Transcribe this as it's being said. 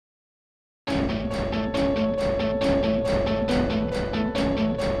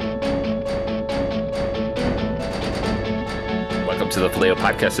to the Vallejo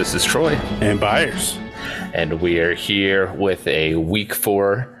Podcast. This is Troy. And Byers. And we are here with a Week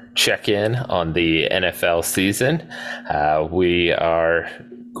 4 check-in on the NFL season. We are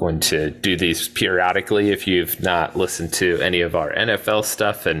going to do these periodically. If you've not listened to any of our NFL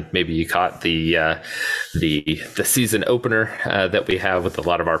stuff, and maybe you caught the season opener that we have with a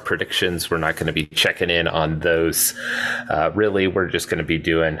lot of our predictions, we're not going to be checking in on those. Really, we're just going to be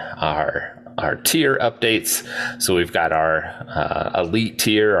doing our tier updates. So we've got our elite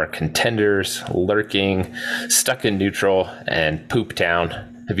tier, our contenders, lurking, stuck in neutral, and Poop Town.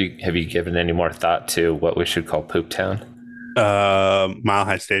 Have you given any more thought to what we should call Poop Town? Mile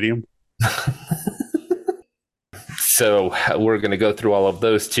High Stadium. So we're going to go through all of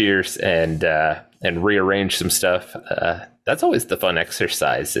those tiers and rearrange some stuff. That's always the fun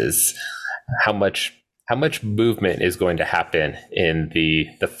exercise, is how much movement is going to happen in the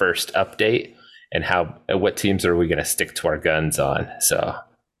first update, and what teams are we going to stick to our guns on. So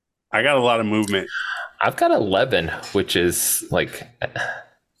I got a lot of movement. I've got 11, which is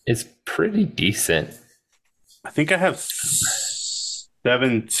pretty decent. I think I have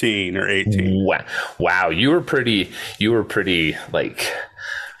 17 or 18. Wow, you were pretty like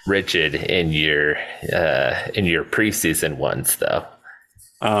rigid in your preseason ones, though.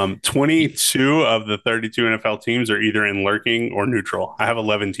 22 of the 32 NFL teams are either in lurking or neutral. I have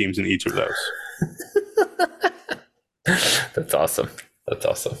 11 teams in each of those. That's awesome.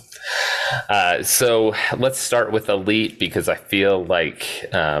 So let's start with elite, because I feel like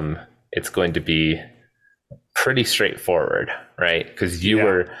it's going to be pretty straightforward, right? Because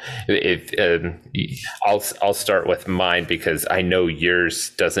I'll start with mine, because I know yours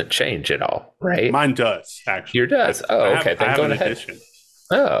doesn't change at all, right? Mine does, actually. Yours does. Okay. Then go ahead. Addition.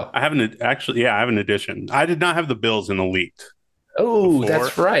 Oh, I have an addition. I did not have the Bills in elite. Oh,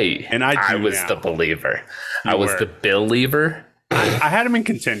 that's right. And I was now. The believer. I was the believer. I had him in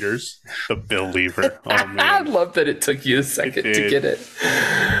contenders. The believer. Oh, man. I love that it took you a second to get it.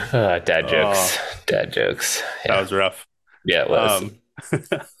 Dad jokes. Dad jokes. Yeah. That was rough. Yeah, it was.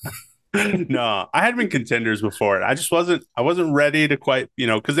 No, I had been contenders before. I wasn't ready to quite,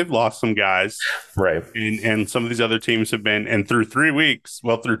 because they've lost some guys. Right. And some of these other teams have been, and through 3 weeks,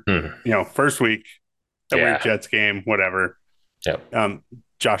 first week, that weird Jets game, whatever. Yep.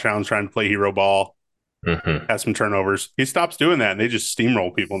 Josh Allen's trying to play hero ball, has some turnovers. He stops doing that, and they just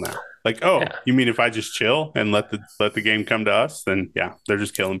steamroll people now. You mean if I just chill and let the game come to us, then yeah, they're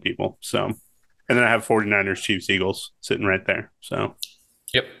just killing people. So, and then I have 49ers, Chiefs, Eagles sitting right there. So,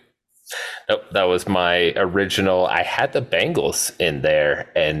 yep. Nope, that was my original. I had the Bengals in there,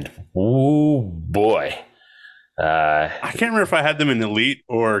 and ooh boy, I can't remember if I had them in elite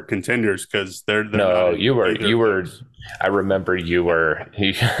or contenders, because they're no. You were. I remember you were.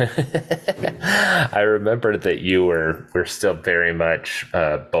 I remember that you were still very much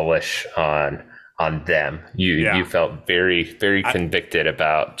bullish on them. You felt very, very convicted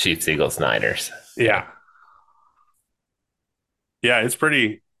about Chiefs, Eagles, Niners. Yeah. It's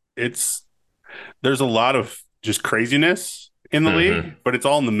pretty. There's a lot of just craziness in the league, but it's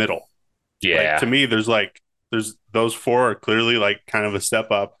all in the middle. Yeah. To me, there's those 4 are clearly kind of a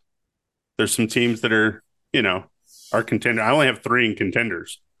step up. There's some teams that are, are contender. I only have 3 in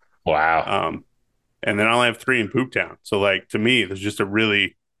contenders. Wow. And then I only have 3 in Poop Town. So to me, there's just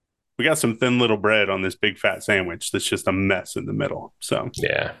we got some thin little bread on this big fat sandwich that's just a mess in the middle. So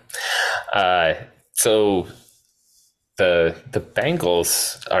yeah. So the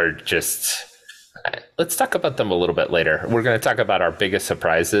Bengals are just. Let's talk about them a little bit later. We're going to talk about our biggest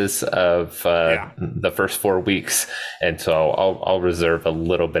surprises of the first 4 weeks, and so I'll reserve a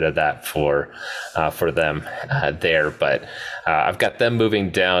little bit of that for them there. But I've got them moving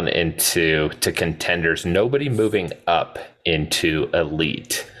down into contenders. Nobody moving up into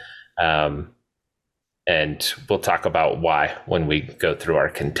elite, and we'll talk about why when we go through our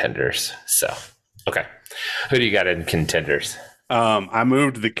contenders. So, okay, who do you got in contenders? I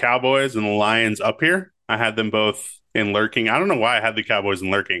moved the Cowboys and the Lions up here. I had them both in lurking. I don't know why I had the Cowboys in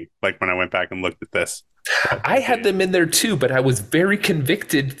lurking, when I went back and looked at this. I had them in there too, but I was very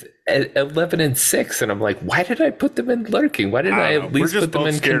convicted at 11-6, and I'm like, why did I put them in lurking? Why didn't I at least put them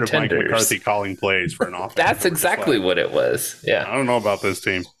in scared contenders? Of Mike McCarthy calling plays for an offense. That's exactly what it was. Yeah. I don't know about this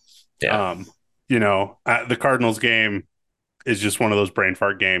team. Yeah. The Cardinals game is just one of those brain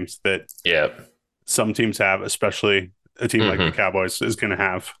fart games that some teams have, especially a team like the Cowboys is going to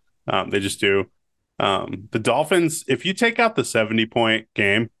have. They just do. The Dolphins, if you take out the 70-point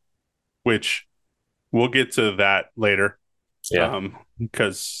game, which we'll get to that later,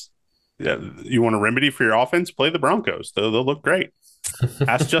 because you want a remedy for your offense, play the Broncos. They'll look great.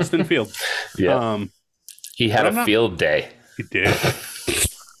 Ask Justin Fields. Yeah. He had a field day. He did.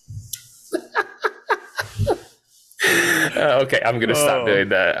 Okay, I'm going to stop doing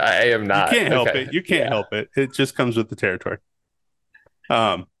that. I am not. You can't help it. You can't help it. It just comes with the territory.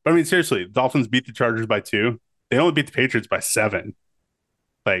 But I mean, seriously, the Dolphins beat the Chargers by 2. They only beat the Patriots by 7.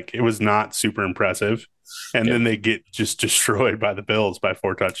 Like, it was not super impressive. And then they get just destroyed by the Bills by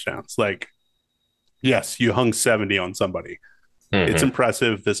 4 touchdowns. Like, yes, you hung 70 on somebody. Mm-hmm. It's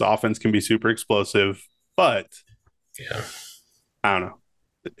impressive. This offense can be super explosive, but I don't know.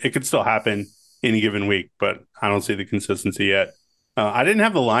 It could still happen any given week, but I don't see the consistency yet. I didn't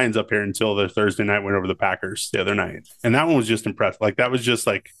have the Lions up here until the Thursday night win over the Packers the other night. And that one was just impressive. Like, that was just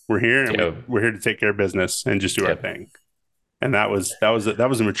like, we're here and we're here to take care of business and just do our thing. And that was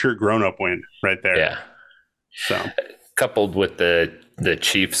a mature grown-up win right there. Yeah. So coupled with the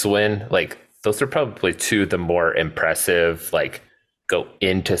Chiefs win, like, those are probably 2 of the more impressive, like, go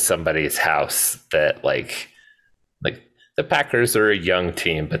into somebody's house that like the Packers are a young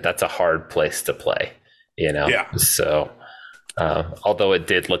team, but that's a hard place to play, you know? Yeah. So although it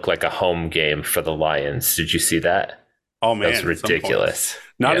did look like a home game for the Lions, did you see that? Oh man, that was ridiculous.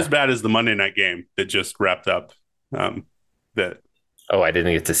 Not as bad as the Monday night game that just wrapped up. I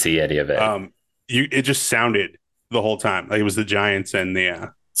didn't get to see any of it. It just sounded the whole time like it was the Giants and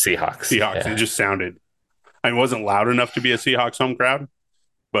the Seahawks. Yeah. It just sounded. It wasn't loud enough to be a Seahawks home crowd,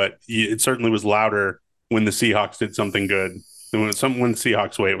 but it certainly was louder when the Seahawks did something good. When the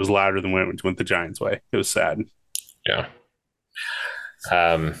Seahawks way, it was louder than when it went the Giants way. It was sad. Yeah.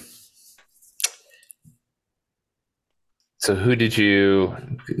 So who did you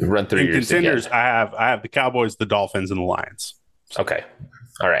run through your contenders? Again? I have the Cowboys, the Dolphins, and the Lions. Okay.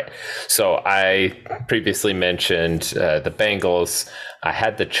 All right. So I previously mentioned the Bengals. I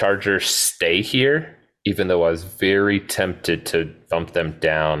had the Chargers stay here, even though I was very tempted to bump them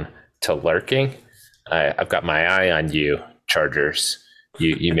down to lurking. I've got my eye on you, Chargers.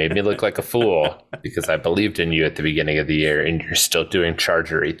 You made me look like a fool because I believed in you at the beginning of the year, and you're still doing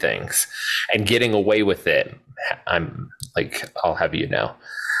Chargery things and getting away with it. I'm like, I'll have you know.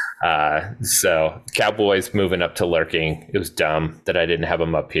 So Cowboys moving up to lurking. It was dumb that I didn't have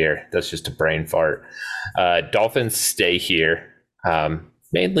them up here. That's just a brain fart. Dolphins stay here,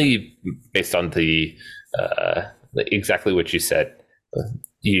 mainly based on the exactly what you said.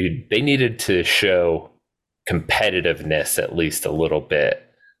 They needed to show competitiveness at least a little bit.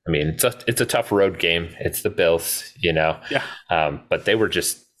 I mean, it's a tough road game. It's the Bills, you know. Yeah. But they were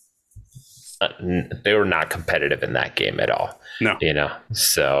just they were not competitive in that game at all. No. You know.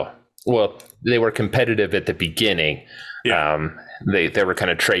 So, well, they were competitive at the beginning. Yeah. They were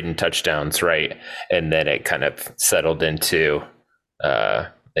kind of trading touchdowns, right? And then it kind of settled into a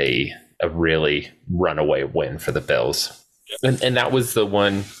really runaway win for the Bills. And that was the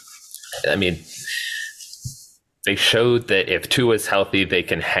one. I mean, they showed that if Tua's healthy, they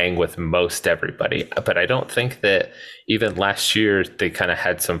can hang with most everybody. But I don't think that even last year, they kind of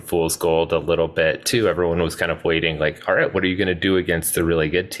had some fool's gold a little bit too. Everyone was kind of waiting like, all right, what are you going to do against the really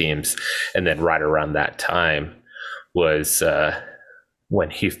good teams? And then right around that time was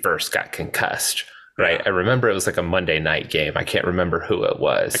when he first got concussed. Right. I remember it was like a Monday night game. I can't remember who it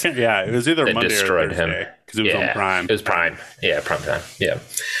was. It was either Monday or Thursday because it was on Prime. It was Prime. Yeah, Prime time. Yeah.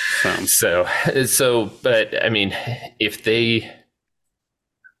 So, but I mean, I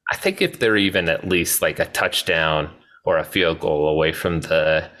think if they're even at least like a touchdown or a field goal away from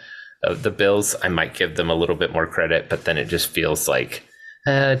the Bills, I might give them a little bit more credit. But then it just feels like,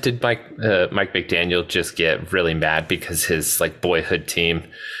 did Mike McDaniel just get really mad because his like boyhood team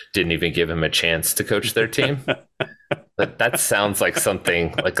didn't even give him a chance to coach their team? That sounds like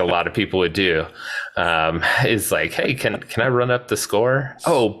something like a lot of people would do. Is like, hey, can I run up the score?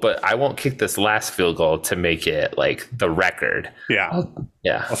 Oh, but I won't kick this last field goal to make it like the record. Yeah,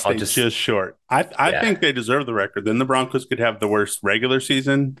 I'll just short. I think they deserve the record. Then the Broncos could have the worst regular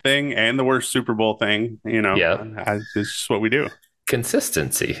season thing and the worst Super Bowl thing. You know, it's just what we do.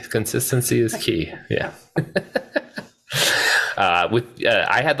 Consistency is key. Yeah.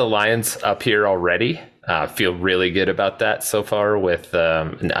 I had the Lions up here already. Feel really good about that so far. With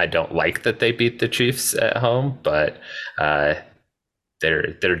I don't like that they beat the Chiefs at home, but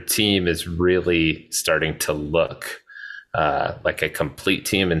their team is really starting to look like a complete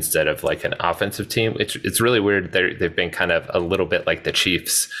team instead of like an offensive team. It's really weird. They've been kind of a little bit like the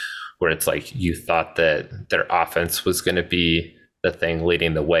Chiefs, where it's like you thought that their offense was going to be the thing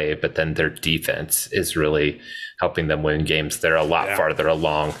leading the way, but then their defense is really helping them win games. They're a lot farther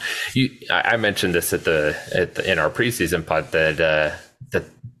along. I mentioned this in our preseason pod that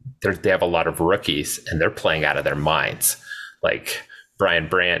they have a lot of rookies and they're playing out of their minds. Like Brian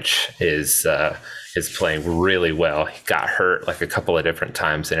Branch is playing really well. He got hurt like a couple of different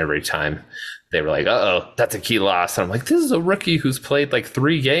times, and every time they were like, "Uh-oh, that's a key loss." And I'm like, "This is a rookie who's played like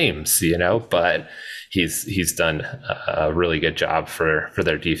 3 games, but he's done a really good job for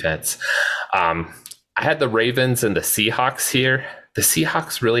their defense." I had the Ravens and the Seahawks here. The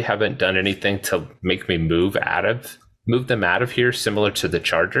Seahawks really haven't done anything to make me move them out of here, similar to the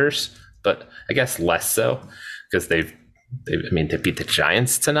Chargers, but I guess less so because they beat the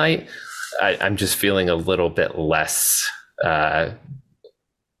Giants tonight. I'm just feeling a little bit less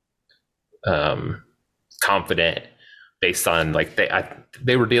confident based on like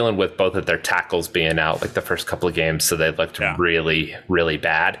they were dealing with both of their tackles being out like the first couple of games, so they looked really, really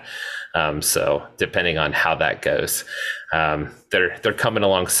bad. So depending on how that goes, they're coming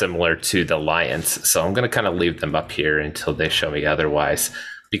along similar to the Lions. So I'm going to kind of leave them up here until they show me otherwise,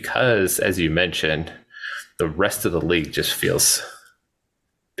 because as you mentioned, the rest of the league just feels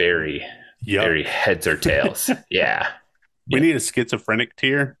very, very heads or tails. Yeah. We need a schizophrenic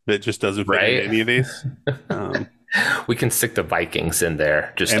tier that just doesn't fit into any of these. We can stick the Vikings in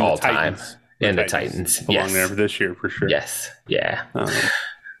there just all time. And the Titans. Along there for this year for sure. Yes. Yeah.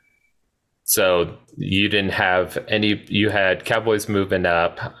 So you didn't have any, you had Cowboys moving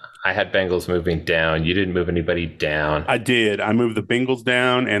up. I had Bengals moving down. You didn't move anybody down. I did. I moved the Bengals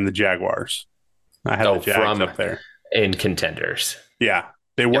down and the Jaguars. I had the Jags up there. In contenders. Yeah.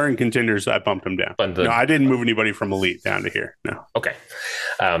 They were in contenders. I bumped them down. No, I didn't move anybody from elite down to here. No. Okay.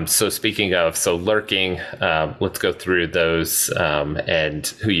 So speaking of, lurking, let's go through those and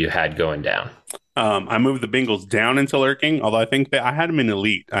who you had going down. I moved the Bengals down into lurking, although I think that I had them in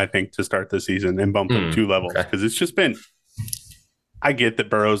elite, to start the season and bumped them 2 levels because it's just been, I get that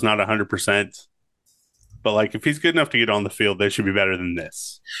Burrow's not 100%, but like if he's good enough to get on the field, they should be better than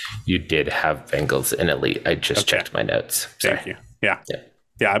this. You did have Bengals in elite. I just checked my notes. Sorry. Thank you.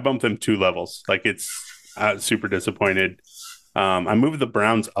 Yeah, I bumped them 2 levels. Like it's super disappointed. I moved the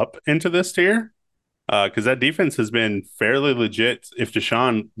Browns up into this tier because that defense has been fairly legit. If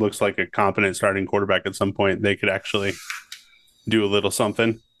Deshaun looks like a competent starting quarterback at some point, they could actually do a little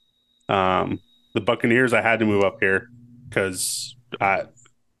something. The Buccaneers, I had to move up here because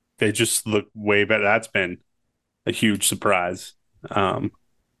they just look way better. That's been a huge surprise.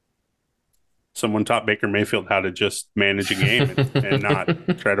 Someone taught Baker Mayfield how to just manage a game and not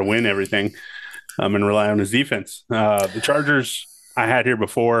try to win everything and rely on his defense. The Chargers I had here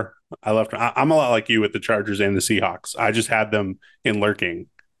before. I'm a lot like you with the Chargers and the Seahawks. I just had them in lurking.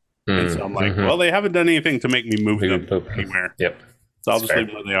 And so I'm like, well, they haven't done anything to make me move them anywhere. Yep. So I'll just leave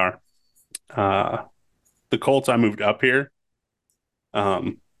them where they are. The Colts, I moved up here.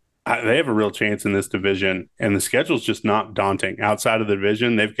 They have a real chance in this division, and the schedule's just not daunting. Outside of the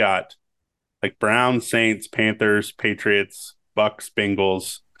division, they've got like Browns, Saints, Panthers, Patriots, Bucks,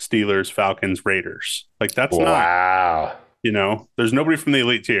 Bengals, Steelers, Falcons, Raiders. Like that's not, there's nobody from the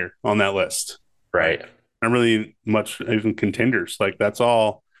elite tier on that list. Right. Not really much even contenders. Like that's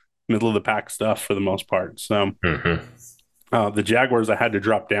all middle of the pack stuff for the most part. So the Jaguars I had to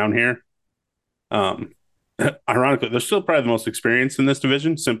drop down here. Ironically, they're still probably the most experienced in this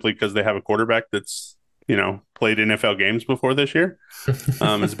division simply because they have a quarterback that's played NFL games before this year.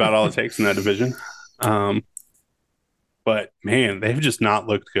 It's about all it takes in that division. But man, they've just not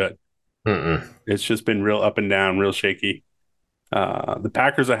looked good. It's just been real up and down, real shaky. The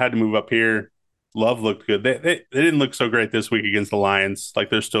Packers, I had to move up here. Love looked good. They didn't look so great this week against the Lions. Like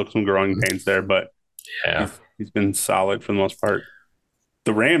there's still some growing pains there, but he's been solid for the most part.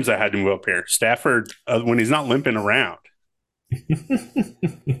 The Rams, I had to move up here. Stafford, when he's not limping around,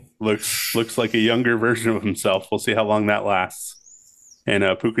 looks like a younger version of himself. We'll see how long that lasts. And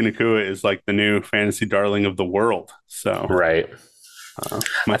Puka Nacua is like the new fantasy darling of the world. So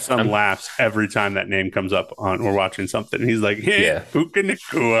my son laughs every time that name comes up on we're watching something. He's like, hey, Puka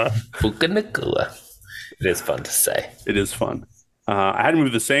Nacua. Puka Nacua. It is fun to say. It is fun. I had to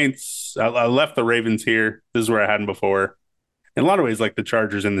move the Saints. I left the Ravens here. This is where I had them before. In a lot of ways, like the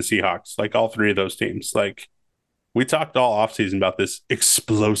Chargers and the Seahawks, like all 3 of those teams. Like we talked all offseason about this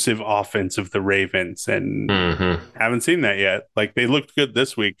explosive offense of the Ravens and haven't seen that yet. Like they looked good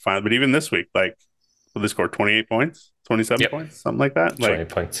this week, fine. But even this week, like they scored 28 points, 27 points, something like that. 20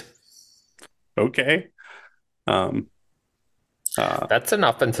 points. Okay. That's an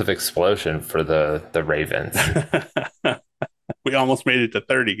offensive explosion for the Ravens. We almost made it to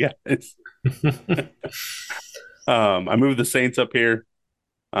 30, guys. I moved the Saints up here.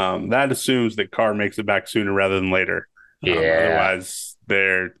 That assumes that Carr makes it back sooner rather than later. Otherwise,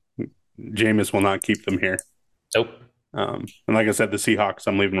 Jameis will not keep them here. Nope. And like I said, the Seahawks,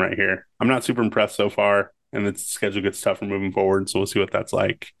 I'm leaving right here. I'm not super impressed so far. and the schedule gets tougher moving forward. So we'll see what that's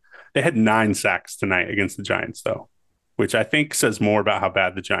like. They had 9 sacks tonight against the Giants, though, which I think says more about how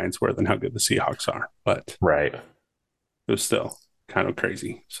bad the Giants were than how good the Seahawks are. But right, it was still kind of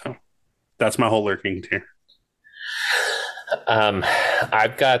crazy. So that's my whole lurking tier.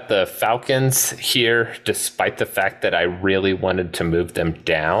 I've got the Falcons here, despite the fact that I really wanted to move them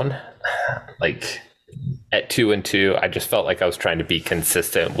down. Like at 2-2, I just felt like I was trying to be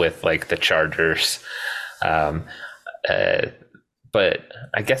consistent with like the Chargers. But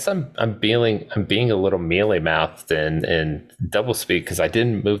I guess I'm being a little mealy mouthed in double speak because I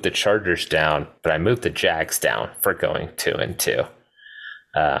didn't move the Chargers down, but I moved the Jags down for going 2-2.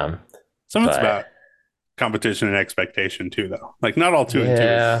 Some of it's about competition and expectation too, though. Like not all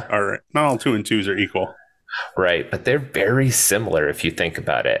 2-2s are not all 2-2s are equal. Right, but they're very similar if you think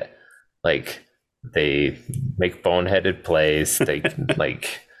about it. Like they make boneheaded plays. They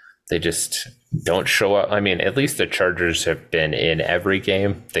they just don't show up. I mean, at least the Chargers have been in every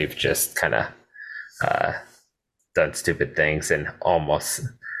game. They've just kind of done stupid things and almost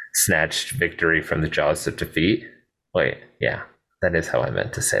snatched victory from the jaws of defeat. Wait, yeah, that is how I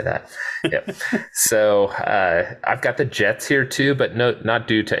meant to say that. Yep. So I've got the Jets here too, but not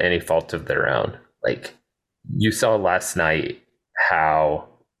due to any fault of their own. Like you saw last night how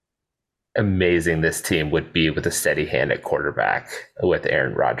amazing this team would be with a steady hand at quarterback with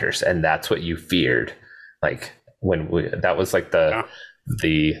Aaron Rodgers, and that's what you feared. Like that was like the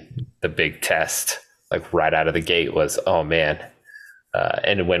big test, like right out of the gate was, oh man.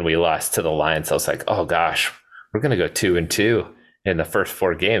 And when we lost to the Lions, I was like, oh gosh, we're gonna go 2-2 in the first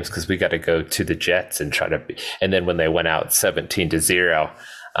 4 games because we got to go to the Jets and try to. And then when they went out 17-0,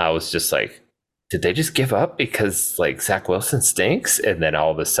 I was just like, did they just give up because like Zach Wilson stinks? And then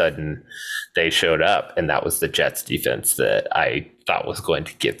all of a sudden they showed up, and that was the Jets defense that I thought was going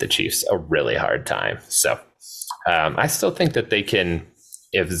to give the Chiefs a really hard time. So I still think that they can,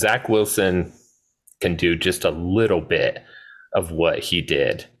 if Zach Wilson can do just a little bit of what he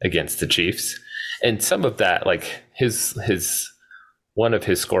did against the Chiefs, and some of that, like his one of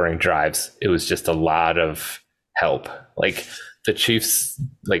his scoring drives, it was just a lot of help. Like the Chiefs,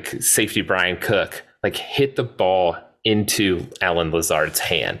 like safety Brian Cook, like hit the ball into Alan Lazard's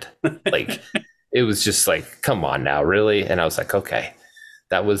hand. Like it was just like, come on now, really? And I was like, okay,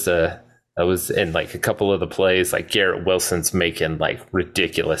 that was in like a couple of the plays, like Garrett Wilson's making like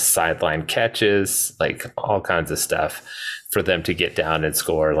ridiculous sideline catches, like all kinds of stuff for them to get down and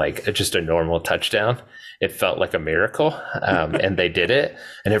score like just a normal touchdown. It felt like a miracle. And they did it.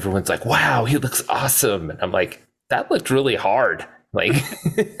 And everyone's like, wow, he looks awesome. And I'm like, that looked really hard. Like,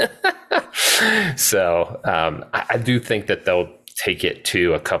 so I do think that they'll take it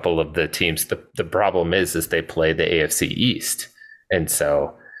to a couple of the teams. The problem is they play the AFC East. And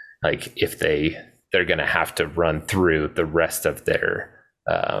so like if they're going to have to run through the rest of their,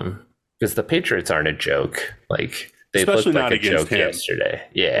 because the Patriots aren't a joke. Like they especially looked like not a joke him. yesterday.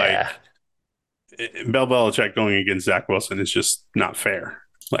 Yeah. Like, Bill Belichick going against Zach Wilson is just not fair.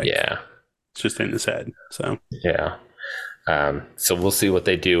 Like, yeah, it's just in his head. So yeah. So we'll see what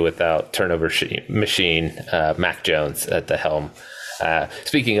they do without turnover machine Mac Jones at the helm.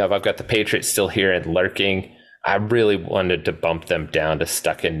 Speaking of, I've got the Patriots still here and lurking. I really wanted to bump them down to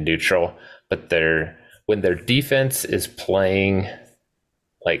stuck in neutral, but when their defense is playing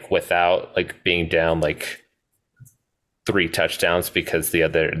like without like being down like 3 touchdowns because the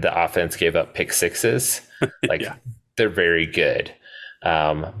offense gave up pick sixes, like they're very good.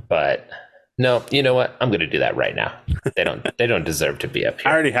 But no, you know what? I'm going to do that right now. They don't deserve to be up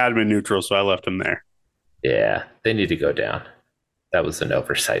here. I already had them in neutral, so I left them there. Yeah, they need to go down. That was an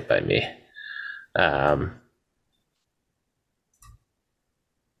oversight by me. All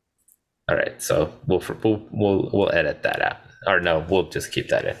right, so we'll edit that out. Or no, we'll just keep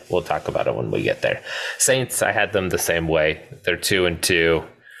that in. We'll talk about it when we get there. Saints, I had them the same way. They're 2-2.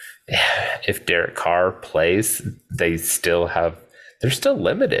 If Derek Carr plays, they're still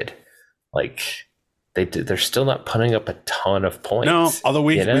limited. Like they're still not putting up a ton of points. No, although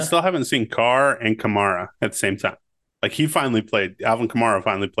we still haven't seen Carr and Kamara at the same time. Like Alvin Kamara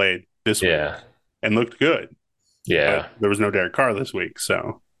finally played this week and looked good. Yeah. But there was no Derek Carr this week,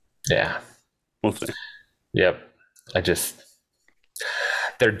 so yeah. We'll see. Yep.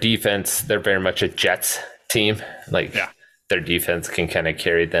 Their defense, they're very much a Jets team. Like their defense can kind of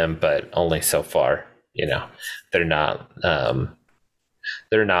carry them, but only so far. You know, they're not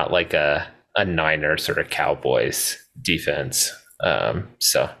like a Niners or a Cowboys defense.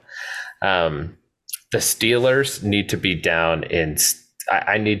 So the Steelers need to be down in.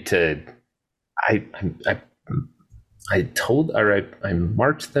 I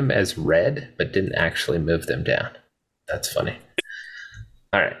marked them as red, but didn't actually move them down. That's funny.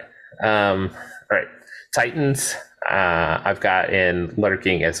 All right. All right. Titans, I've got in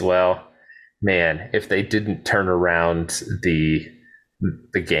lurking as well. Man, if they didn't turn around the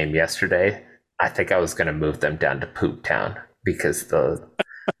game yesterday, I think I was going to move them down to Poop Town because the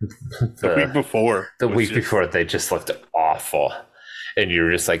week before they just looked awful. And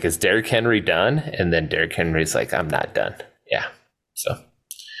you're just like, is Derrick Henry done? And then Derrick Henry's like, I'm not done. Yeah. So,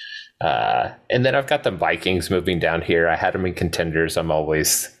 and then I've got the Vikings moving down here. I had them in contenders. I'm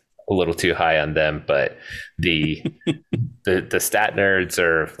always a little too high on them, but the stat nerds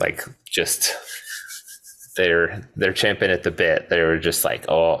are like just they're champing at the bit. They were just like,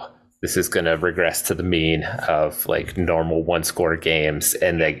 oh, this is going to regress to the mean of like normal 1-score games,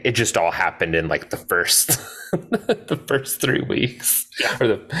 and like it just all happened in like the first the first 3 weeks or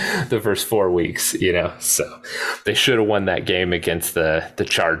the first 4 weeks, So they should have won that game against the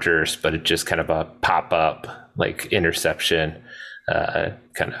Chargers, but it just kind of a pop up like interception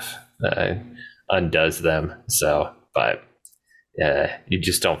kind of undoes them. So, but you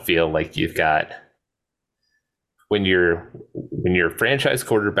just don't feel like you've got. When your franchise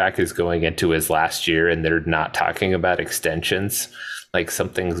quarterback is going into his last year and they're not talking about extensions, like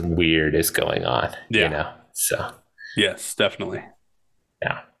something weird is going on, So yes, definitely.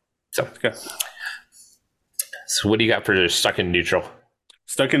 Yeah. So okay. So what do you got for stuck in neutral?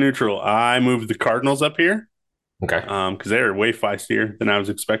 Stuck in neutral. I moved the Cardinals up here. Okay. Because they're way feistier than I was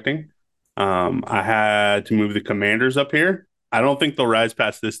expecting. I had to move the Commanders up here. I don't think they'll rise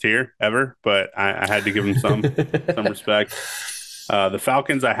past this tier ever, but I had to give them some respect. The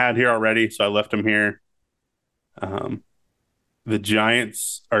Falcons I had here already, so I left them here. The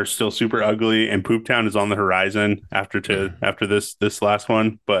Giants are still super ugly, and Poop Town is on the horizon after this last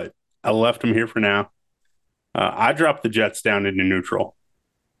one, but I left them here for now. I dropped the Jets down into neutral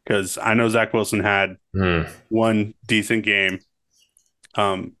because I know Zach Wilson had one decent game.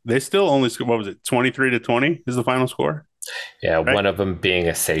 They still only, what was it, 23-20 is the final score? Yeah, right? One of them being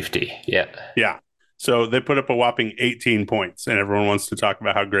a safety. Yeah. Yeah. So they put up a whopping 18 points, and everyone wants to talk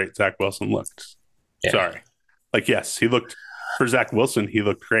about how great Zach Wilson looked. Yeah. Sorry. Like, yes, for Zach Wilson, he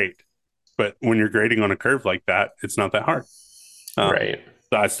looked great. But when you're grading on a curve like that, it's not that hard. Right.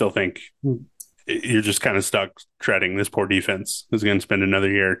 So I still think you're just kind of stuck treading. This poor defense is going to spend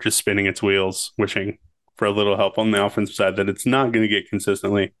another year just spinning its wheels, wishing for a little help on the offensive side that it's not going to get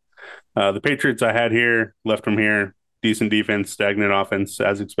consistently. The Patriots I had here, left them here. Decent defense, stagnant offense,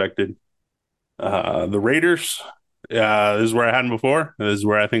 as expected. The Raiders, this is where I had them before. This is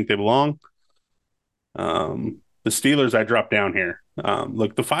where I think they belong. The Steelers, I dropped down here.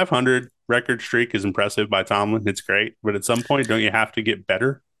 Look, the 500 record streak is impressive by Tomlin. It's great. But at some point, don't you have to get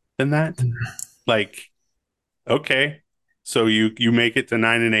better than that? Like, okay, so you make it to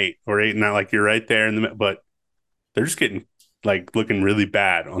 9-8 or 8-9, like you're right there in the middle, but they're just getting like looking really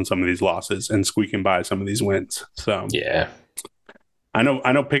bad on some of these losses and squeaking by some of these wins. So yeah, I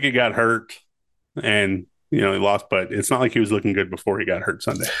know Pickett got hurt and he lost, but it's not like he was looking good before he got hurt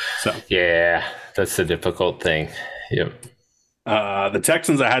Sunday. So yeah, that's the difficult thing. Yep. The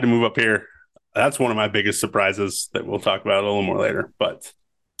Texans I had to move up here. That's one of my biggest surprises that we'll talk about a little more later. But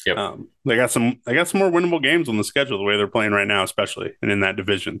yep. They got some more winnable games on the schedule the way they're playing right now, especially and in that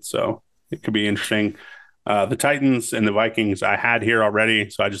division. So it could be interesting. The Titans and the Vikings I had here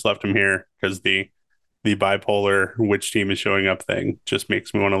already, so I just left them here because the bipolar which team is showing up thing just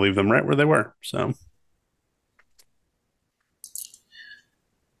makes me want to leave them right where they were. So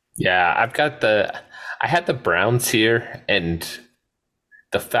yeah, I had the Browns here and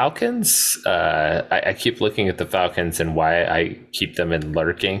the Falcons. I keep looking at the Falcons and why I keep them in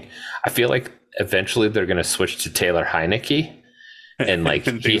lurking. I feel like eventually they're going to switch to Taylor Heineke. And like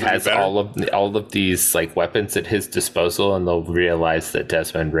he has all of these like weapons at his disposal, and they'll realize that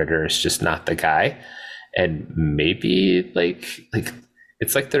Desmond Ridder is just not the guy. And maybe like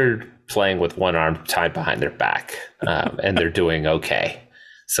it's like they're playing with one arm tied behind their back, and they're doing okay.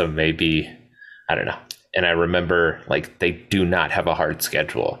 So maybe I don't know. And I remember like they do not have a hard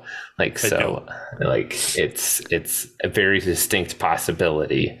schedule. Like so, like it's a very distinct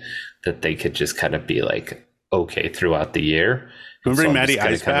possibility that they could just kind of be like okay throughout the year. Can we bring Matty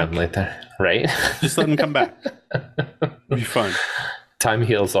Ice back? Like that, right? Just let him come back. It'll be fun. Time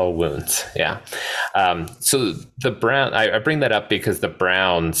heals all wounds. Yeah. So the Brown, I bring that up because the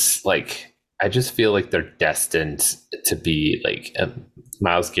Browns, like, I just feel like they're destined to be like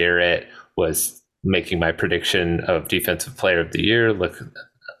Myles Garrett was making my prediction of Defensive Player of the Year look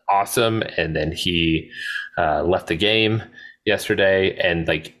awesome, and then he left the game. yesterday, and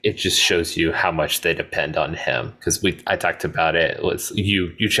like it just shows you how much they depend on him. Because I talked about it. It was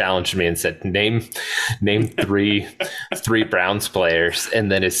you challenged me and said name three Browns players,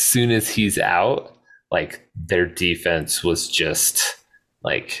 and then as soon as he's out, like their defense was just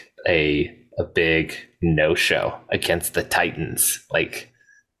like a big no show against the Titans. Like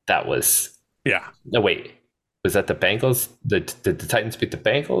that was No, wait, was that the Bengals? Did the Titans beat the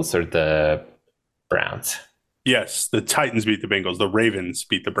Bengals or the Browns? Yes, the Titans beat the Bengals. The Ravens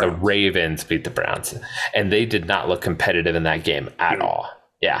beat the Browns. The Ravens beat the Browns, and they did not look competitive in that game at all.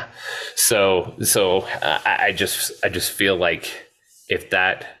 Yeah, so I just feel like if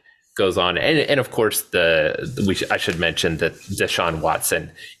that goes on, and of course I should mention that Deshaun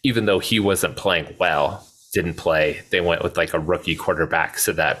Watson, even though he wasn't playing well, didn't play. They went with like a rookie quarterback,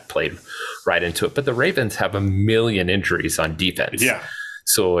 so that played right into it. But the Ravens have a million injuries on defense. Yeah.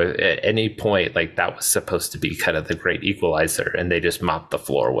 So at any point, like that was supposed to be kind of the great equalizer, and they just mopped the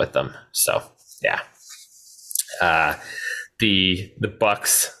floor with them. So yeah, the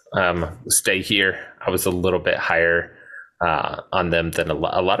Bucks stay here. I was a little bit higher on them than a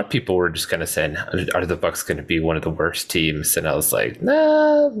lot of people were just kind of saying, are the Bucks going to be one of the worst teams? And I was like,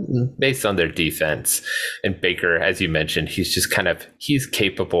 nah, based on their defense. And Baker, as you mentioned, he's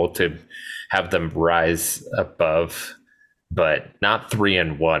capable to have them rise above, but not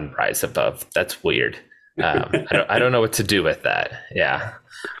 3-1 rise above. That's weird. I don't know what to do with that. Yeah.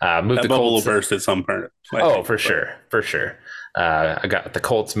 Move that the bubble Colts will burst at some point. For sure. I got the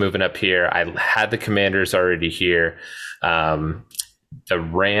Colts moving up here. I had the Commanders already here. The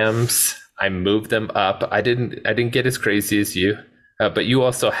Rams, I moved them up. I didn't get as crazy as you, but you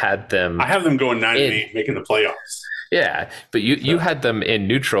also had them. I have them going 9-8, making the playoffs. Yeah, but you had them in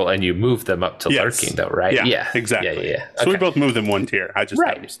neutral and you moved them up to lurking, though, right? Yeah, exactly. Yeah. So we both moved them one tier. I just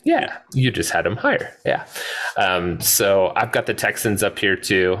you just had them higher. Yeah. So I've got the Texans up here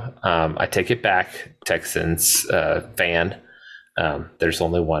too. I take it back, Texans fan. There's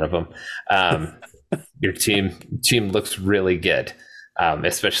only one of them. Your team looks really good,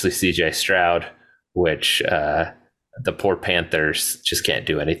 especially CJ Stroud, which the poor Panthers just can't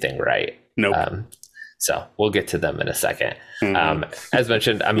do anything right. Nope. So we'll get to them in a second. Mm-hmm. As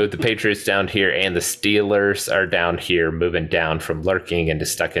mentioned, I moved the Patriots down here, and the Steelers are down here, moving down from lurking into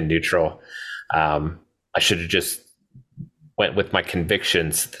stuck in neutral. I should have just went with my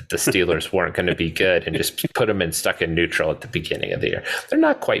convictions that the Steelers weren't going to be good and just put them in stuck in neutral at the beginning of the year. They're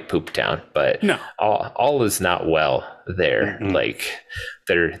not quite Poop Town, but no. all is not well there. Mm-hmm. Like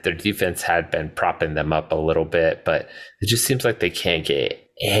their defense had been propping them up a little bit, but it just seems like they can't get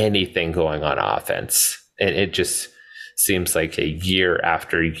anything going on offense. And it just seems like a year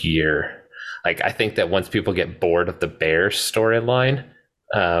after year. Like I think that once people get bored of the Bears storyline,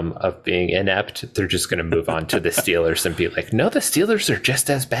 of being inept, they're just going to move on to the Steelers and be like, no, the Steelers are just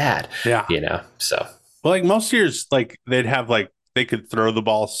as bad. Yeah. So. Well, like most years, like they'd have like, they could throw the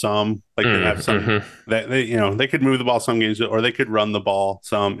ball some, like they have some that they could move the ball some games, or they could run the ball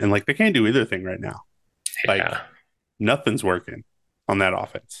some. And like, they can't do either thing right now. Like nothing's working on that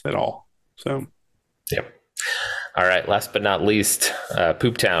offense at all. So. Yep. All right. Last but not least,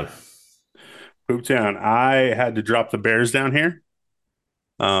 Poop Town. I had to drop the Bears down here.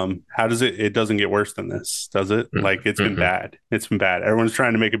 How does it doesn't get worse than this, does it? Like it's been bad. It's been bad. Everyone's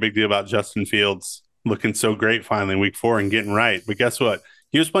trying to make a big deal about Justin Fields looking so great finally in week 4 and getting right. But guess what?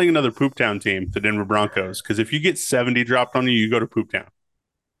 He was playing another Poop Town team, the Denver Broncos, because if you get 70 dropped on you, you go to Poop Town.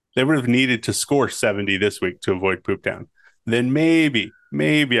 They would have needed to score 70 this week to avoid Poop Town. Then maybe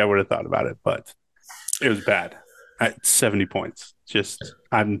I would have thought about it, but it was bad. At 70 points. Just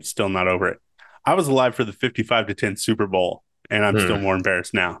I'm still not over it. I was alive for the 55-10 Super Bowl. And I'm still more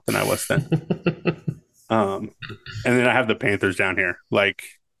embarrassed now than I was then. And then I have the Panthers down here. Like,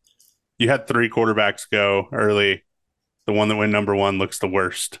 you had 3 quarterbacks go early. The one that went number 1 looks the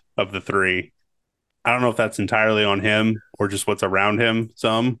worst of the 3. I don't know if that's entirely on him or just what's around him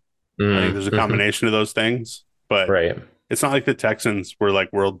some. I think there's a combination of those things. But it's not like the Texans were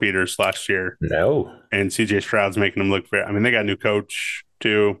like world beaters last year. No. And CJ Stroud's making them look fair. I mean, they got a new coach,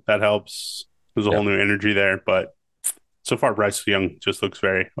 too. That helps. There's a whole new energy there. But so far, Bryce Young just looks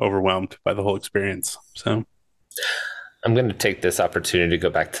very overwhelmed by the whole experience. So I'm going to take this opportunity to go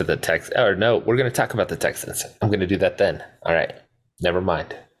back to the Texans. Or no, we're going to talk about the Texans. I'm going to do that then. All right. Never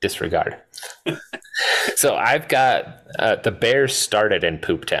mind. Disregard. So I've got the Bears started in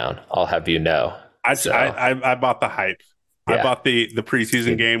Poop Town. I'll have you know. I bought the hype. Yeah. I bought the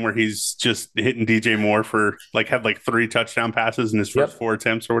preseason game where he's just hitting DJ Moore for had 3 touchdown passes in his first 4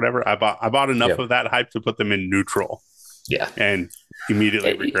 attempts or whatever. I bought enough of that hype to put them in neutral. Yeah. And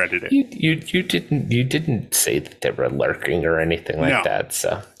immediately regretted it. You didn't say that they were lurking or anything like that.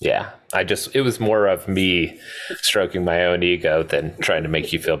 So yeah, it was more of me stroking my own ego than trying to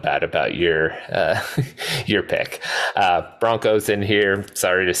make you feel bad about your your pick. Broncos in here.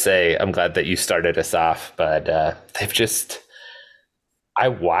 Sorry to say, I'm glad that you started us off, but they've just. I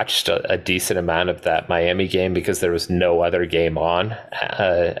watched a decent amount of that Miami game because there was no other game on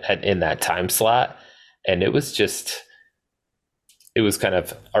in that time slot. And it was kind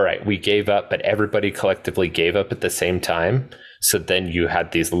of, all right, we gave up, but everybody collectively gave up at the same time. So then you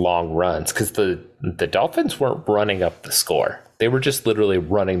had these long runs because the Dolphins weren't running up the score. They were just literally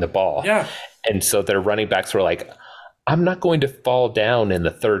running the ball. Yeah. And so their running backs were like, I'm not going to fall down in the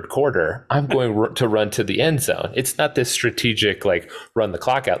third quarter. I'm going to run to the end zone. It's not this strategic, like, run the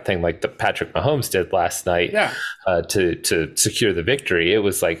clock out thing like the Patrick Mahomes did last night to secure the victory. It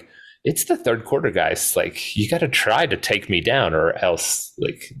was like, it's the third quarter, guys. Like, you got to try to take me down or else,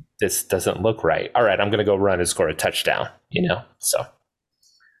 like, this doesn't look right. All right, I'm going to go run and score a touchdown, So.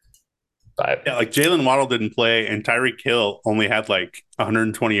 But yeah, like Jalen Waddle didn't play and Tyreek Hill only had like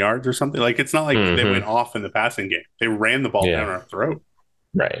 120 yards or something. Like, it's not like they went off in the passing game. They ran the ball down our throat.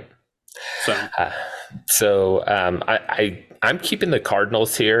 Right. So, I'm keeping the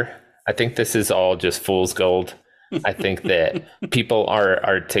Cardinals here. I think this is all just fool's gold. I think that people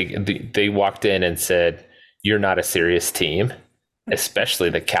are taking. They walked in and said, "You're not a serious team," especially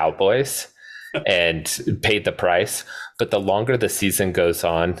the Cowboys, and paid the price. But the longer the season goes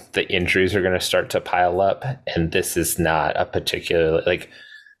on, the injuries are going to start to pile up, and this is not a particular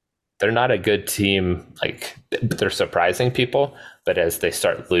they're not a good team. Like, they're surprising people, but as they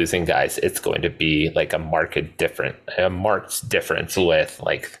start losing guys, it's going to be like a marked difference with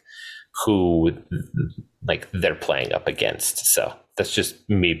like who like they're playing up against. So that's just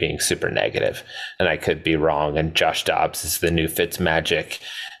me being super negative, and I could be wrong. And Josh Dobbs is the new Fitzmagic,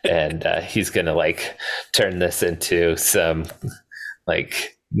 and he's gonna like turn this into some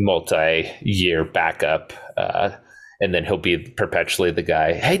like multi-year backup, and then he'll be perpetually the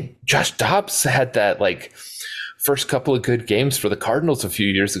guy. Hey, Josh Dobbs had that like first couple of good games for the Cardinals a few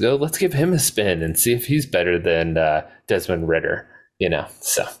years ago. Let's give him a spin and see if he's better than Desmond Ridder.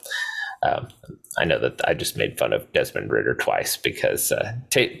 So. I know that I just made fun of Desmond Ridder twice because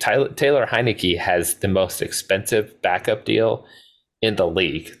Taylor Heineke has the most expensive backup deal in the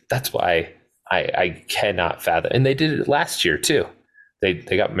league. That's why I cannot fathom. And they did it last year too. They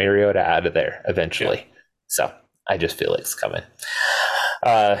got Mariota out of there eventually. Yeah. So I just feel it's coming.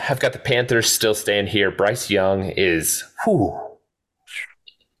 I've got the Panthers still staying here. Bryce Young is,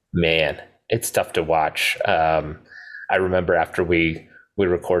 man, it's tough to watch. I remember after we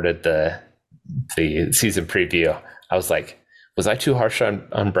recorded the season preview, I was like, was I too harsh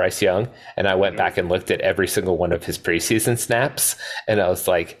on Bryce Young? And I went back and looked at every single one of his preseason snaps, and I was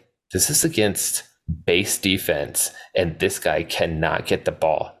like, this is against base defense, and this guy cannot get the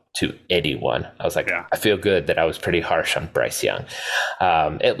ball to anyone. I was like, I feel good that I was pretty harsh on Bryce Young,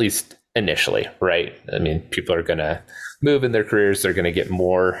 at least initially, right? I mean, people are going to move in their careers. They're going to get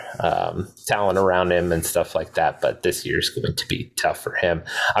more talent around him and stuff like that. But this year's going to be tough for him.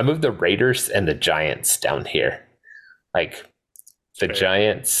 I moved the Raiders and the Giants down here. Like the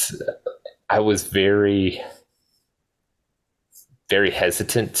Giants, I was very, very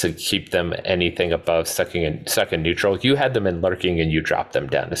hesitant to keep them anything above stuck in neutral. You had them in lurking and you dropped them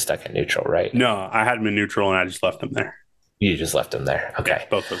down to stuck in neutral, right? No, I had them in neutral and I just left them there. You just left them there. Okay. Yeah,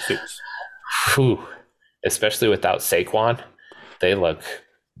 both those teams. Whew. Especially without Saquon, they look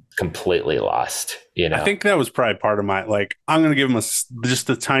completely lost. I think that was probably part of my, I'm going to give them just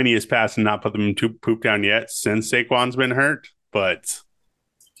the tiniest pass and not put them in poop down yet since Saquon's been hurt. But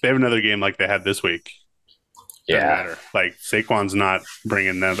they have another game like they had this week. Doesn't matter. Like, Saquon's not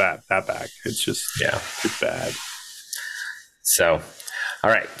bringing that back. It's just, it's bad. So,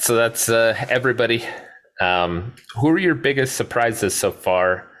 all right. So that's everybody. Who are your biggest surprises so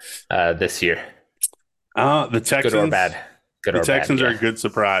far this year? The Texans. Good or bad? The Texans are a good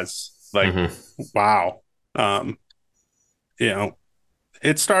surprise. Wow.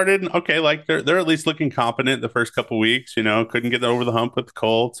 It started okay. Like they're at least looking competent the first couple weeks. Couldn't get over the hump with the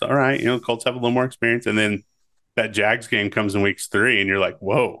Colts. All right, the Colts have a little more experience, and then that Jags game comes in weeks 3, and you're like,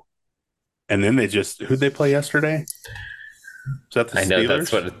 whoa. And then who'd they play yesterday? Is that the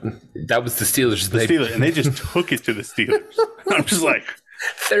Steelers? I know that was the Steelers. The Steelers, and they just took it to the Steelers. I'm just like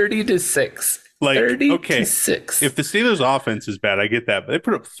 30-6. Like, 30-6. If the Steelers' offense is bad, I get that, but they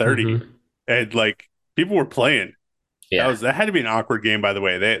put up 30, and people were playing. Yeah, that had to be an awkward game. By the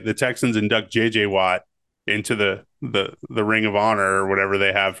way, the Texans induct J.J. Watt into the Ring of Honor or whatever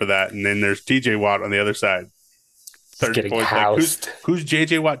they have for that, and then there's T.J. Watt on the other side. 30 points. Like, who's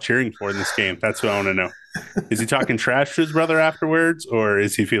JJ Watt cheering for in this game? That's what I want to know. Is he talking trash to his brother afterwards, or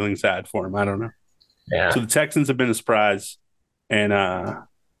is he feeling sad for him? I don't know. Yeah. So the Texans have been a surprise, and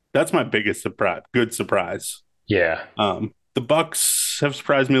that's my biggest surprise. Good surprise. Yeah. The Bucks have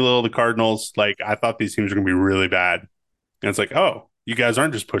surprised me a little. The Cardinals, like, I thought these teams were going to be really bad, and it's like, oh, you guys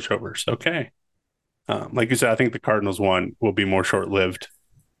aren't just pushovers. Okay. Like you said, I think the Cardinals one will be more short-lived,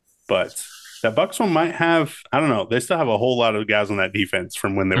 but that Bucks one might have, I don't know. They still have a whole lot of guys on that defense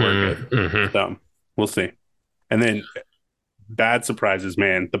from when they were good. Mm-hmm. So we'll see. And then bad surprises,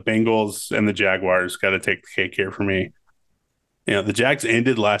 man. The Bengals and the Jaguars got to take the cake here for me. You know, the Jags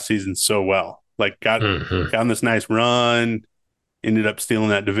ended last season so well. Like, got on this nice run, ended up stealing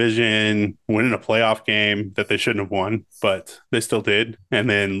that division, winning a playoff game that they shouldn't have won, but they still did. And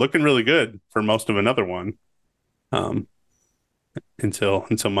then looking really good for most of another one. Until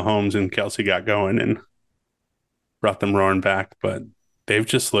Mahomes and Kelsey got going and brought them roaring back. But they've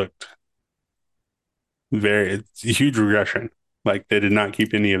just looked it's a huge regression. Like, they did not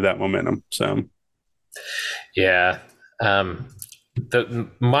keep any of that momentum. So, yeah.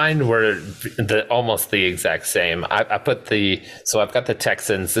 Mine were almost the exact same. I've got the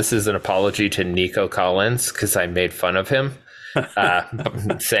Texans. This is an apology to Nico Collins because I made fun of him.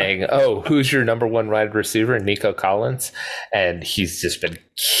 Saying, oh, who's your number one wide receiver? Nico Collins. And he's just been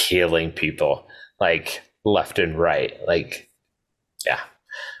killing people like left and right. Like, yeah.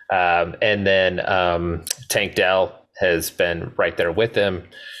 And then Tank Dell has been right there with him.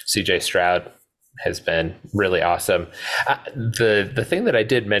 CJ Stroud has been really awesome. The thing that I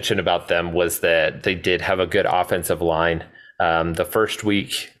did mention about them was that they did have a good offensive line. The first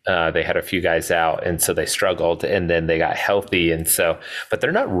week, they had a few guys out, and so they struggled, and then they got healthy, but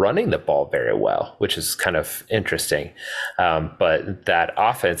they're not running the ball very well, which is kind of interesting. But that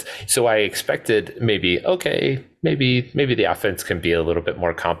offense, so I expected maybe the offense can be a little bit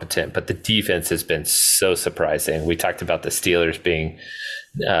more competent, but the defense has been so surprising. We talked about the Steelers being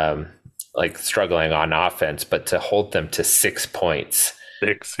like struggling on offense, but to hold them to 6 points.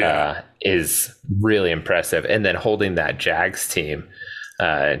 Is really impressive. And then holding that Jags team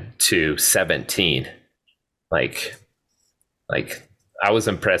to 17. Like I was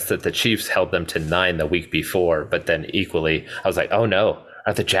impressed that the Chiefs held them to 9 the week before, but then equally, I was like, oh no,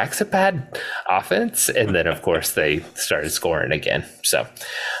 are the Jags a bad offense? And then of course they started scoring again. So,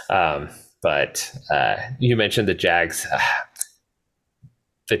 but you mentioned the Jags.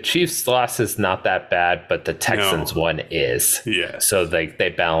 The Chiefs' loss is not that bad, but the Texans one is. Yeah. So they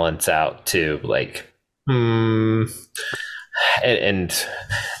balance out to like, and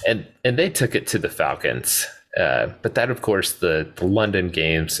they took it to the Falcons. But that, of course, the London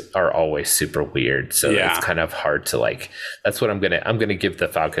games are always super weird. So it's kind of hard to like. That's what I'm gonna give the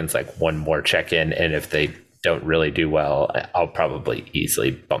Falcons like one more check in, and if they don't really do well, I'll probably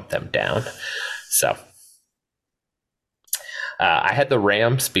easily bump them down. So. I had the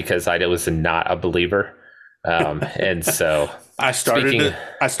Rams because I was not a believer. And so I started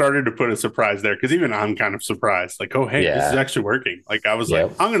to put a surprise there because even I'm kind of surprised. Like, oh, hey, this is actually working. Like, I was like,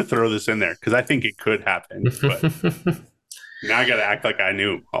 I'm going to throw this in there because I think it could happen. But now I got to act like I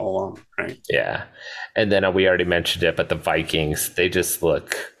knew all along, right? Yeah. And then we already mentioned it, but the Vikings, they just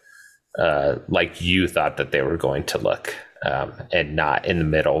look like you thought that they were going to look, and not in the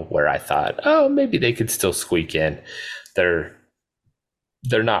middle where I thought, oh, maybe they could still squeak in.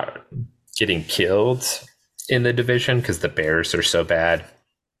 They're not getting killed in the division because the Bears are so bad.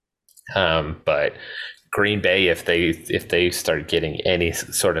 But Green Bay, if they start getting any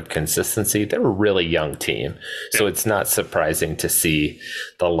sort of consistency, they're a really young team. So it's not surprising to see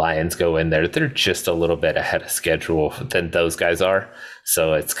the Lions go in there. They're just a little bit ahead of schedule than those guys are.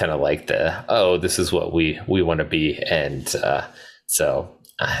 So it's kind of like this is what we want to be. And so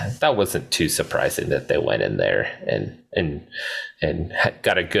that wasn't too surprising that they went in there and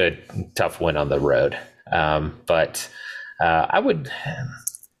got a good tough win on the road. But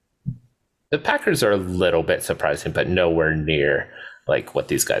the Packers are a little bit surprising, but nowhere near like what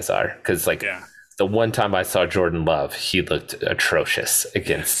these guys are. Because the one time I saw Jordan Love, he looked atrocious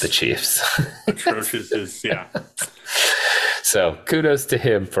against the Chiefs. Atrocious is So kudos to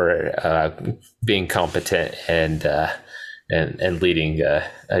him for being competent and leading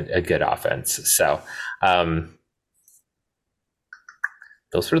a good offense. So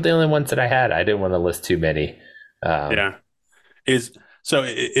those were the only ones that I had. I didn't want to list too many. So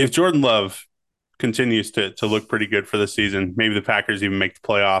if Jordan Love continues to look pretty good for the season, maybe the Packers even make the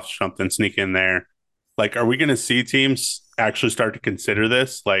playoffs, something sneak in there. Like, are we going to see teams actually start to consider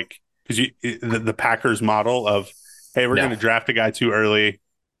this? Like, because the Packers model of, hey, we're going to draft a guy too early,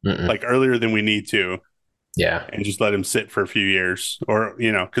 like earlier than we need to. Yeah. And just let him sit for a few years, or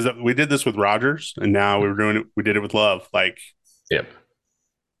because we did this with Rodgers, and now we did it with Love. Like, yep.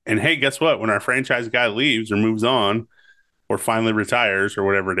 And hey, guess what? When our franchise guy leaves or moves on, or finally retires, or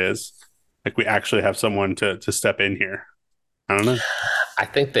whatever it is, like we actually have someone to step in here. I don't know. I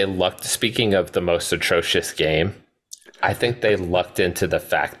think they lucked. Speaking of the most atrocious game, I think they lucked into the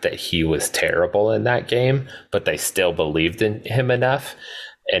fact that he was terrible in that game, but they still believed in him enough,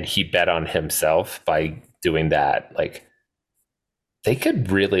 and he bet on himself by doing that. Like, they could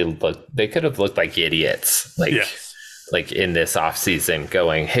have looked like idiots. Like, yes. Like in this offseason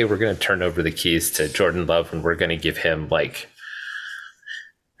going, hey, we're going to turn over the keys to Jordan Love and we're going to give him like,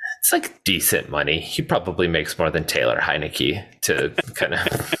 it's like decent money. He probably makes more than Taylor Heineke to kind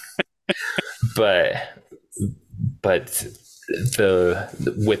of, but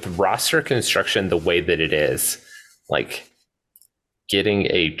with roster construction the way that it is, like getting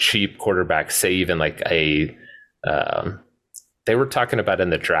a cheap quarterback, say even like they were talking about in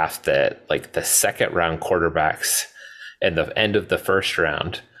the draft that like the second round quarterbacks and the end of the first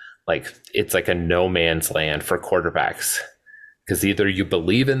round, like it's like a no man's land for quarterbacks, because either you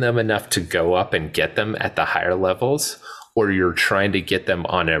believe in them enough to go up and get them at the higher levels, or you're trying to get them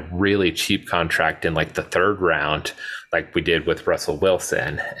on a really cheap contract in like the third round, like we did with Russell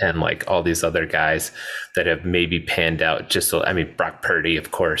Wilson and like all these other guys that have maybe panned out just, I mean, Brock Purdy,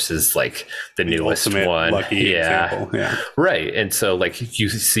 of course, is like the newest one. Lucky example. Yeah. Right. And so like you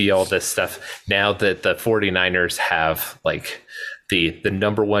see all this stuff now that the 49ers have like the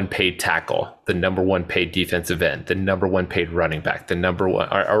number one paid tackle, the number one paid defensive end, the number one paid running back, the number one,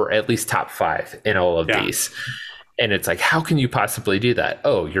 or at least top 5 in all of these. And it's like, how can you possibly do that?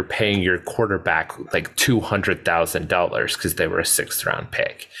 Oh, you're paying your quarterback like $200,000 because they were a 6th round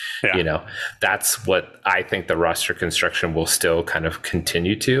pick. Yeah. That's what I think the roster construction will still kind of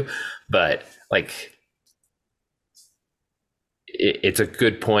continue to. But like, it's a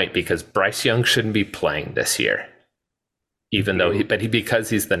good point because Bryce Young shouldn't be playing this year, even though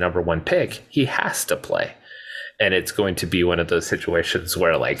because he's the number one pick, he has to play. And it's going to be one of those situations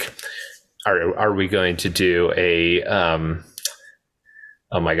where like, are we going to do a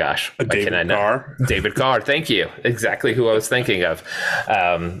oh my gosh, David Carr? David Carr, thank you. Exactly who I was thinking of.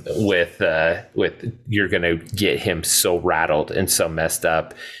 With you're going to get him so rattled and so messed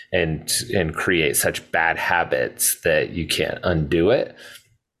up and create such bad habits that you can't undo it.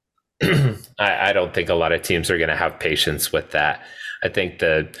 I don't think a lot of teams are going to have patience with that. I think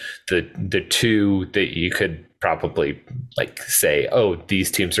the two that you could probably like say, oh, these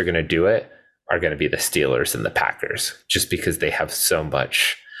teams are going to do it, are going to be the Steelers and the Packers, just because they have so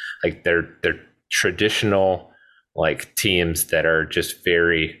much, like they're traditional like teams that are just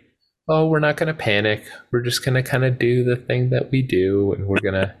very, oh, we're not going to panic. We're just going to kind of do the thing that we do. And we're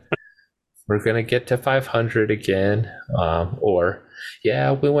going to get to 500 again. Or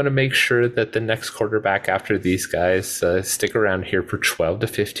yeah, we want to make sure that the next quarterback after these guys stick around here for 12 to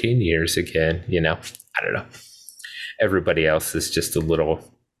 15 years again. I don't know. Everybody else is just a little,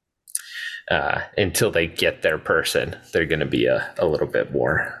 until they get their person, they're going to be a little bit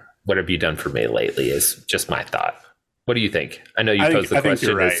more. What have you done for me lately is just my thought. What do you think? I know you posed the question. I think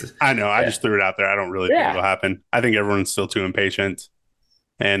you're right. I know. I just threw it out there. I don't really think it'll happen. I think everyone's still too impatient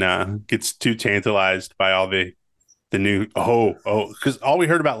and gets too tantalized by all the new, because all we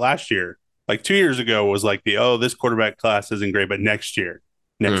heard about last year, like 2 years ago, was like this quarterback class isn't great, but next year.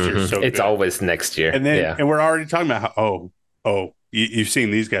 Year's so it's good. Always next year. And then and we're already talking about how, you've seen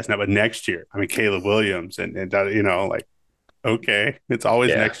these guys now, but next year, I mean, Caleb Williams and like, okay, it's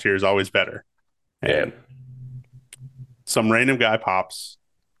always next year is always better. And some random guy pops.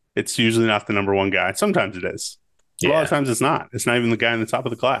 It's usually not the number one guy. Sometimes it is. A lot of times it's not. It's not even the guy in the top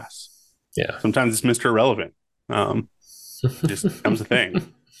of the class. Yeah. Sometimes it's Mr. Irrelevant. Just becomes a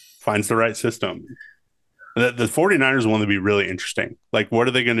thing. Finds the right system. The 49ers want to be really interesting. Like, what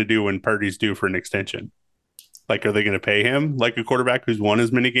are they going to do when Purdy's due for an extension? Like, are they going to pay him like a quarterback who's won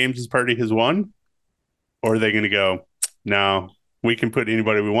as many games as Purdy has won? Or are they going to go, no, we can put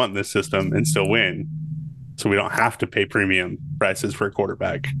anybody we want in this system and still win, so we don't have to pay premium prices for a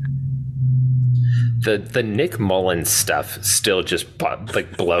quarterback? The Nick Mullins stuff still just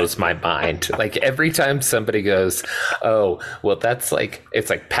like blows my mind. Like every time somebody goes, oh, well, that's like, it's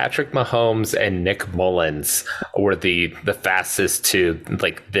like Patrick Mahomes and Nick Mullins were the fastest to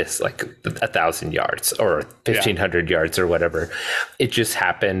like this, like 1,000 yards or 1,500 yards or whatever. It just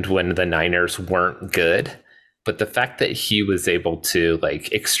happened when the Niners weren't good. But the fact that he was able to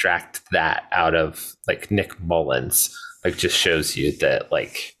like extract that out of like Nick Mullins, like just shows you that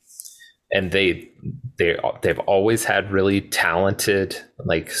like, and they've always had really talented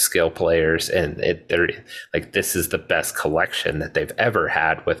like skill players, and they're like, this is the best collection that they've ever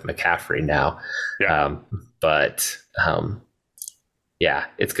had with McCaffrey now. Yeah.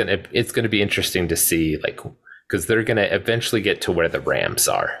 It's gonna be interesting to see, like, because they're gonna eventually get to where the Rams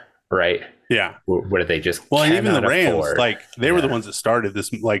are, right? Yeah, where they just and even the Rams, afford. Like they were the ones that started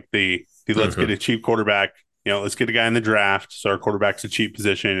this, like the let's get a cheap quarterback, let's get a guy in the draft, so our quarterback's a cheap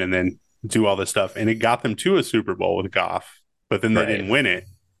position, and then do all this stuff, and it got them to a Super Bowl with Goff, but then they didn't win it,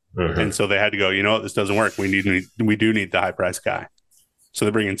 and so they had to go. This doesn't work. We do need the high price guy. So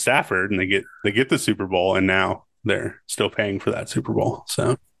they bring in Stafford, and they get the Super Bowl, and now they're still paying for that Super Bowl.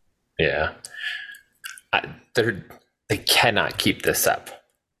 So yeah, they cannot keep this up.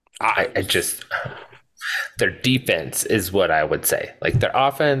 I just, their defense is what I would say. Like their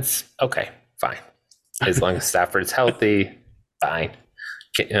offense, okay, fine. As long as Stafford's healthy, fine.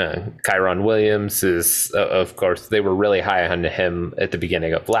 Kyron Williams is, of course, they were really high on him at the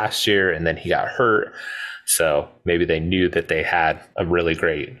beginning of last year, and then he got hurt. So maybe they knew that they had a really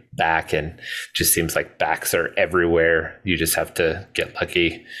great back, and just seems like backs are everywhere. You just have to get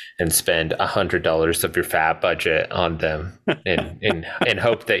lucky and spend $100 of your fab budget on them and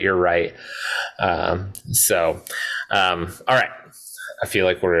hope that you're right. All right. I feel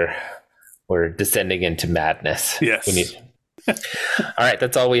like we're descending into madness. Yes. All right,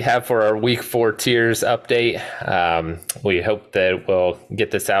 that's all we have for our week 4 tiers update. We hope that we'll get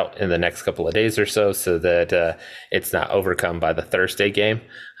this out in the next couple of days or so that it's not overcome by the Thursday game,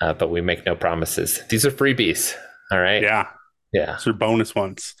 but we make no promises. These are freebies. All right. Yeah. These are bonus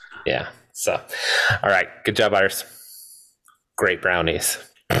ones. Yeah. So, all right. Good job, Iris. Great brownies.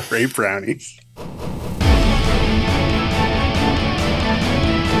 Great brownies.